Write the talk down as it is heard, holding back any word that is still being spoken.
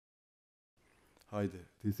Hi there,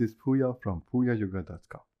 this is Puya from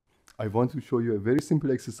puyayoga.com. I want to show you a very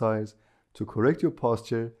simple exercise to correct your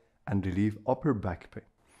posture and relieve upper back pain.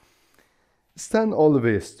 Stand all the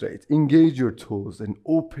way straight, engage your toes and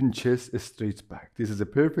open chest straight back. This is a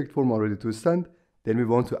perfect form already to stand. Then we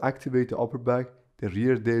want to activate the upper back, the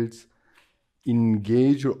rear delts.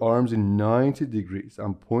 Engage your arms in 90 degrees.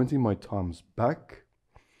 I'm pointing my thumbs back.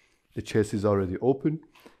 The chest is already open.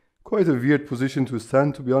 Quite a weird position to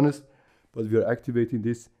stand, to be honest, but we are activating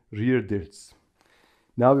this rear delts.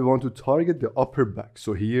 Now we want to target the upper back.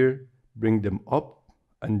 So here, bring them up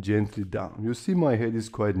and gently down. You see my head is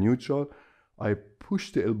quite neutral. I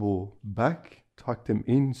push the elbow back, tuck them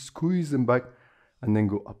in, squeeze them back, and then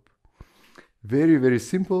go up. Very, very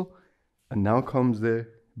simple. And now comes the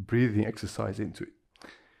breathing exercise into it.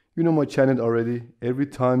 You know my channel already. Every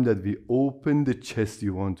time that we open the chest,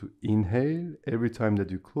 you want to inhale. Every time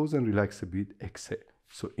that you close and relax a bit, exhale.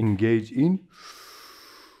 So engage in,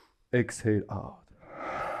 exhale out.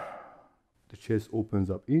 The chest opens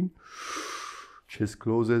up in, chest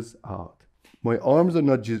closes out. My arms are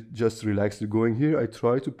not just relaxed going here. I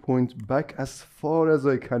try to point back as far as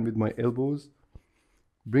I can with my elbows.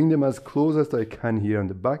 Bring them as close as I can here on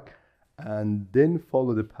the back and then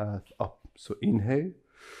follow the path up. So inhale,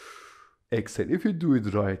 exhale. If you do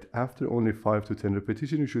it right, after only 5 to 10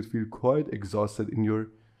 repetitions, you should feel quite exhausted in your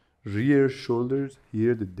rear shoulders,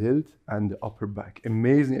 here the delt and the upper back.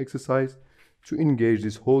 Amazing exercise to engage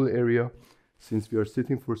this whole area. Since we are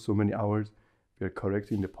sitting for so many hours, we are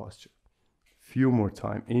correcting the posture. Few more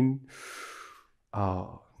time. In,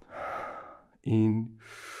 out, in,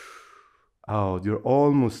 out. You're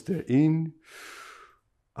almost there. In,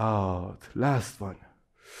 out. Last one.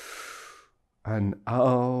 And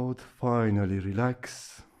out. Finally,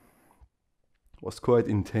 relax. Was quite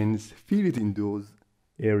intense. Feel it in those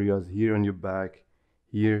areas here on your back,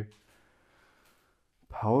 here.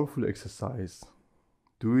 Powerful exercise.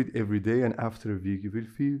 Do it every day, and after a week, you will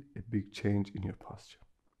feel a big change in your posture.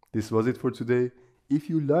 This was it for today. If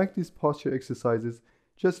you like these posture exercises,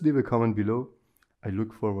 just leave a comment below. I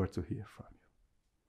look forward to hear from you.